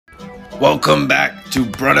Welcome back to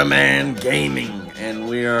Brother Man Gaming, and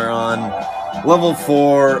we are on level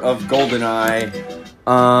 4 of GoldenEye.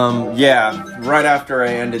 Yeah, right after I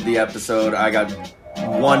ended the episode, I got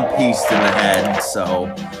one piece in the head,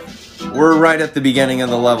 so we're right at the beginning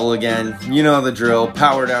of the level again. You know the drill.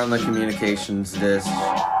 Power down the communications dish,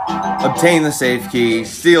 obtain the safe key,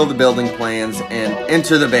 steal the building plans, and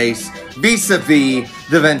enter the base vis-a-vis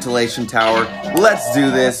the ventilation tower. Let's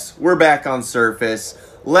do this. We're back on surface.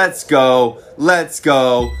 Let's go, let's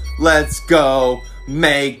go, let's go,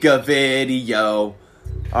 make a video.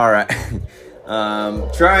 Alright,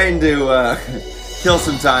 trying to kill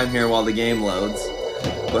some time here while the game loads.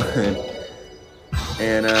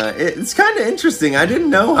 It's kind of interesting. I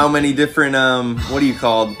didn't know how many different,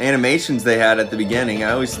 animations they had at the beginning.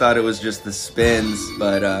 I always thought it was just the spins,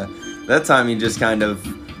 but that time he just kind of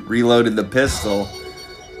reloaded the pistol.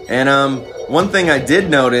 And one thing I did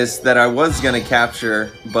notice that I was gonna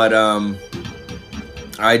capture, but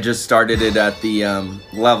I just started it at the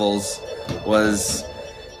levels, was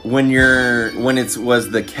when it was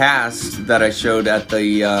the cast that I showed at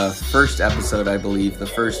the first episode, I believe, the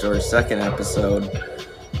first or second episode.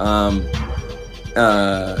 I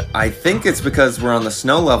think it's because we're on the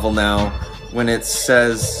snow level now. When it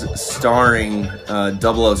says starring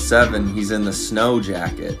 007, he's in the snow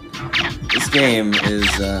jacket. This game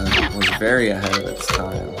was very ahead of its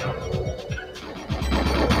time.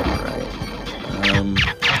 Alright.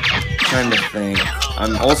 Trying to think.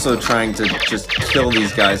 I'm also trying to just kill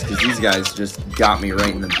these guys, because these guys just got me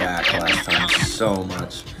right in the back last time so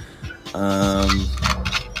much.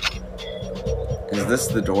 Is this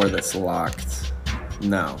the door that's locked?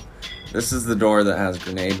 No. This is the door that has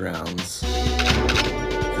grenade rounds.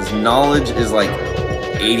 Because knowledge is like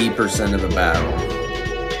 80% of the battle.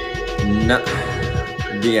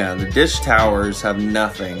 Yeah, the dish towers have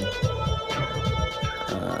nothing.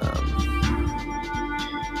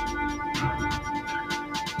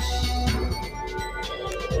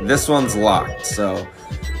 This one's locked, so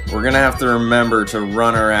we're gonna have to remember to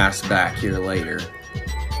run our ass back here later.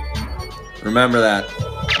 Remember that.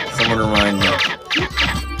 Someone remind me.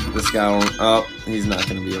 This guy won't. Oh, he's not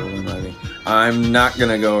gonna be able to remind me. I'm not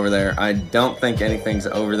gonna go over there. I don't think anything's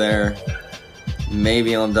over there.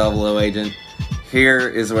 Maybe on 00 Agent. Here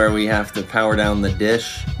is where we have to power down the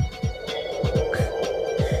dish.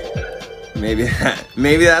 Maybe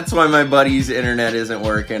that's why my buddy's internet isn't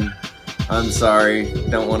working. I'm sorry.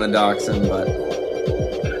 Don't want to dox him, but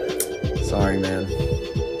sorry, man.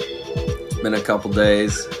 It's been a couple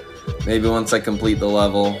days. Maybe once I complete the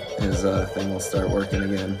level, his thing will start working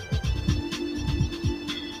again.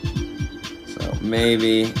 So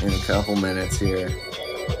maybe in a couple minutes here.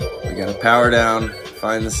 We gotta power down,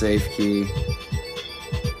 find the safe key.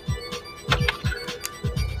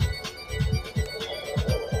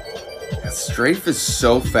 That strafe is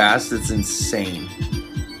so fast, it's insane.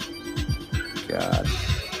 God.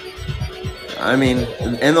 I mean,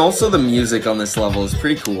 and also the music on this level is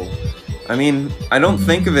pretty cool. I mean, I don't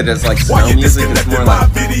think of it as like snow music, it's more like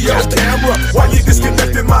we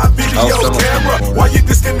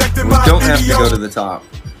don't have to go to the top.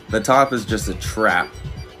 The top is just a trap.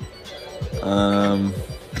 I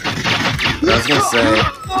was gonna say,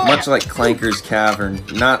 much like Clanker's Cavern,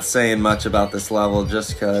 not saying much about this level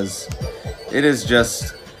just because it is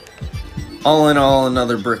just, all in all,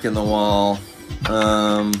 another brick in the wall.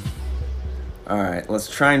 Alright, let's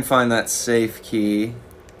try and find that safe key.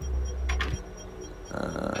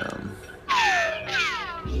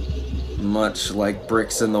 Much like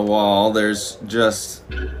bricks in the wall, there's just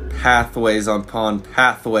pathways upon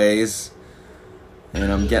pathways,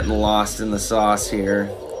 and I'm getting lost in the sauce here.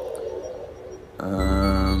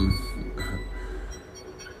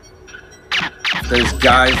 There's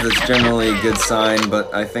guys, that's generally a good sign,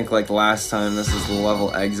 but I think like last time this is the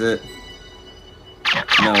level exit.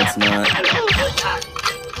 No, it's not.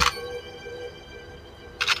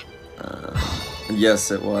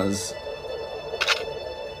 Yes, it was.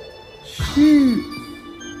 Shoot.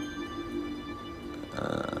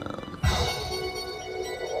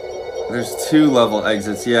 There's 2 level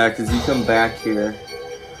exits, yeah, because you come back here,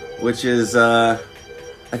 which is, I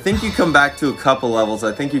think you come back to a couple levels.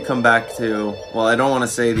 I think you come back to, well, I don't want to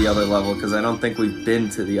say the other level, because I don't think we've been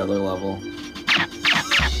to the other level.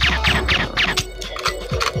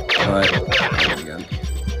 But, again,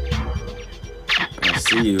 I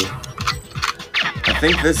see you. I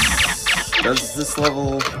think this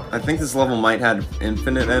level might have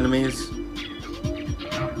infinite enemies.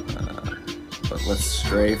 But let's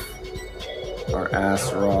strafe our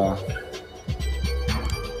ass raw,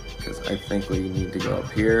 because I think we need to go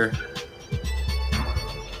up here.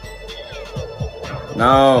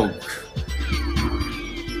 No!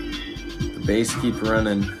 base keep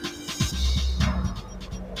running.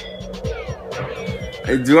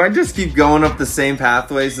 Do I just keep going up the same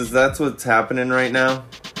pathways? Is that what's happening right now?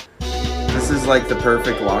 This is like the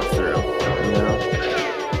perfect walkthrough, you know?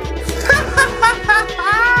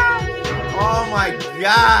 Oh my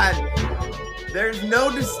god! There's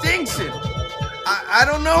no distinction! I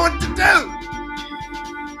don't know what to do!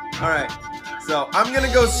 Alright, so I'm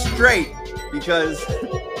gonna go straight because,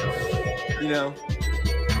 you know,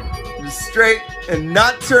 just straight and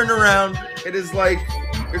not turn around. It is like,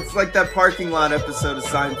 it's like that parking lot episode of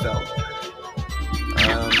Seinfeld.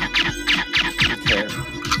 Okay,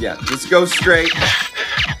 yeah, just go straight.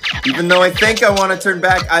 Even though I think I want to turn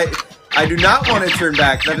back, I do not want to turn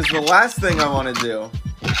back. That is the last thing I want to do.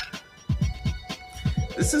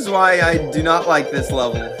 This is why I do not like this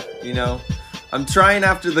level, you know? I'm trying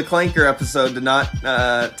after the Clanker episode to not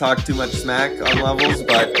talk too much smack on levels,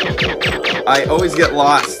 but I always get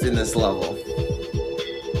lost in this level.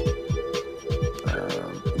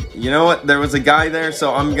 You know what? There was a guy there,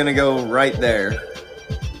 so I'm gonna go right there.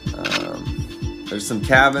 There's some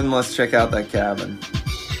cabin. Let's check out that cabin.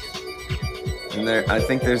 And there, I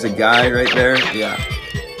think there's a guy right there. Yeah.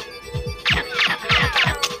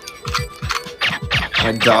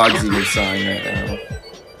 My dog's even sawing right now.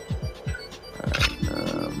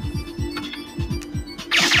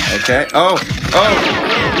 Alright, okay. Oh!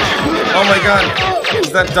 My god!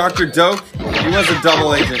 Is that Dr. Doak? He was a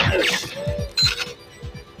double agent.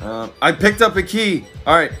 I picked up a key.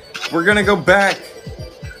 Alright, we're gonna go back.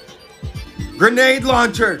 Grenade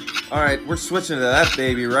launcher! Alright, we're switching to that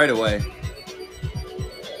baby right away.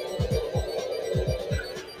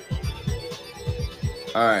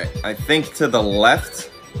 Alright, I think to the left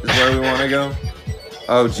is where we want to go.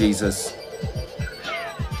 Oh, Jesus.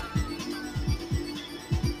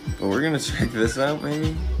 But we're gonna check this out,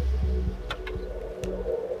 maybe?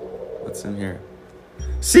 What's in here?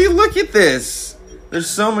 See, look at this! There's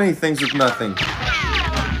so many things with nothing.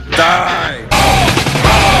 Die!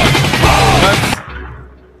 What?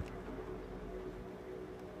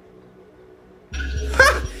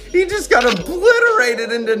 He just got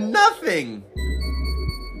obliterated into nothing!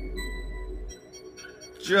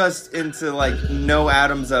 Just into, like, no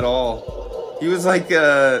atoms at all. He was like,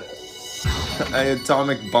 I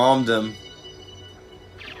atomic bombed him.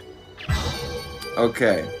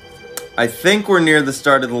 Okay. I think we're near the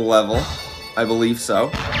start of the level. I believe so.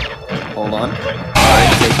 Hold on.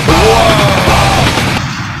 Alright,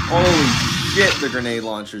 whoa! Holy shit, the grenade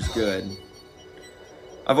launcher's good.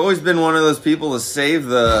 I've always been one of those people to save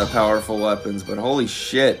the powerful weapons, but holy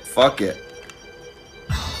shit, fuck it.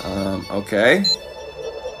 Okay.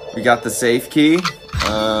 We got the safe key.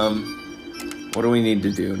 What do we need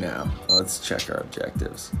to do now? Let's check our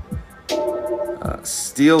objectives.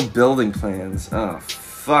 Steal building plans. Oh,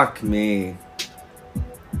 fuck me.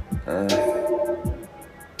 So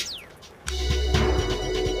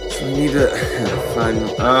we need to find...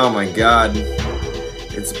 Oh my god.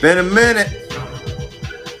 It's been a minute.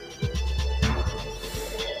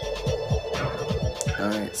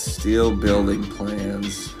 Alright, steal building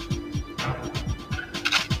plans.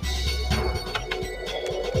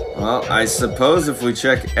 Well, I suppose if we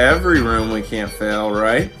check every room we can't fail,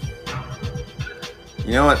 right?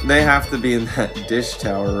 You know what? They have to be in that dish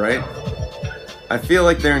tower, right? I feel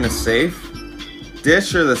like they're in a safe.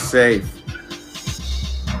 Dish or the safe?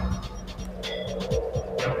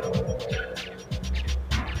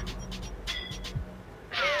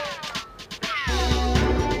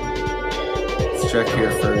 Let's check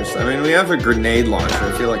here first. I mean, we have a grenade launcher.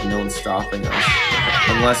 I feel like no one's stopping us.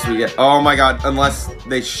 Unless we get... Oh my god, unless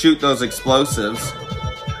they shoot those explosives.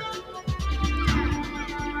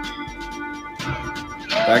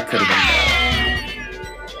 That could have been bad.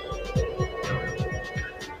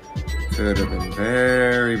 Could have been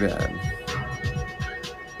very bad.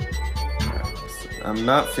 I'm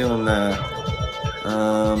not feeling that.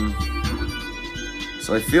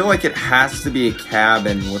 So I feel like it has to be a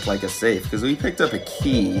cabin with like a safe, because we picked up a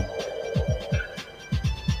key.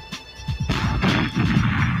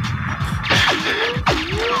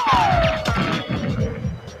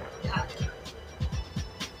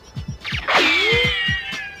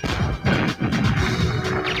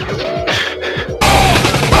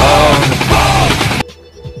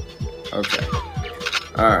 Okay.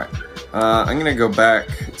 Alright. I'm gonna go back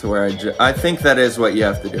to where I think that is what you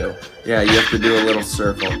have to do. Yeah, you have to do a little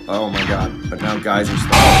circle. Oh my god. But now guys are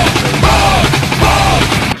spawning.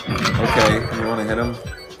 Okay, you wanna hit him?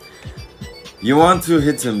 You want to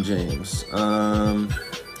hit him, James.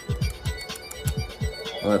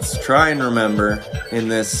 Let's try and remember in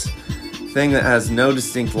this thing that has no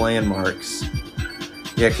distinct landmarks.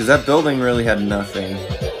 Yeah, because that building really had nothing.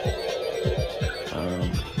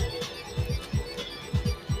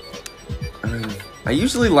 I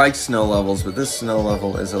usually like snow levels, but this snow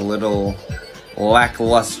level is a little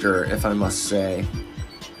lackluster, if I must say.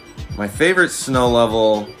 My favorite snow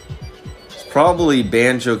level is probably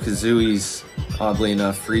Banjo-Kazooie's, oddly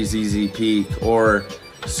enough, Freeze Easy Peak, or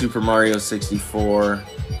Super Mario 64.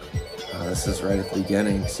 This is right at the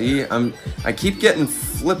beginning. See, I keep getting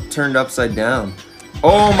turned upside down.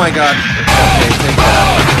 Oh my god. Okay, take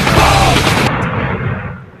that.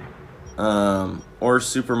 Or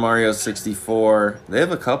Super Mario 64. They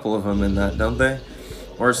have a couple of them in that, don't they?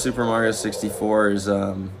 Or Super Mario 64 is,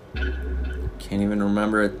 can't even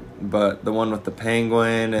remember it, but the one with the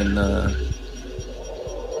penguin and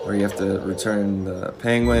where you have to return the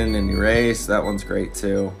penguin and erase, that one's great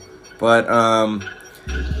too. But,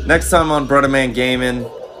 next time on Brother Man Gaming,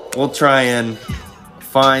 we'll try and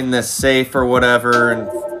find this safe or whatever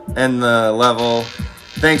and end the level.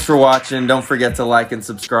 Thanks for watching. Don't forget to like and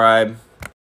subscribe.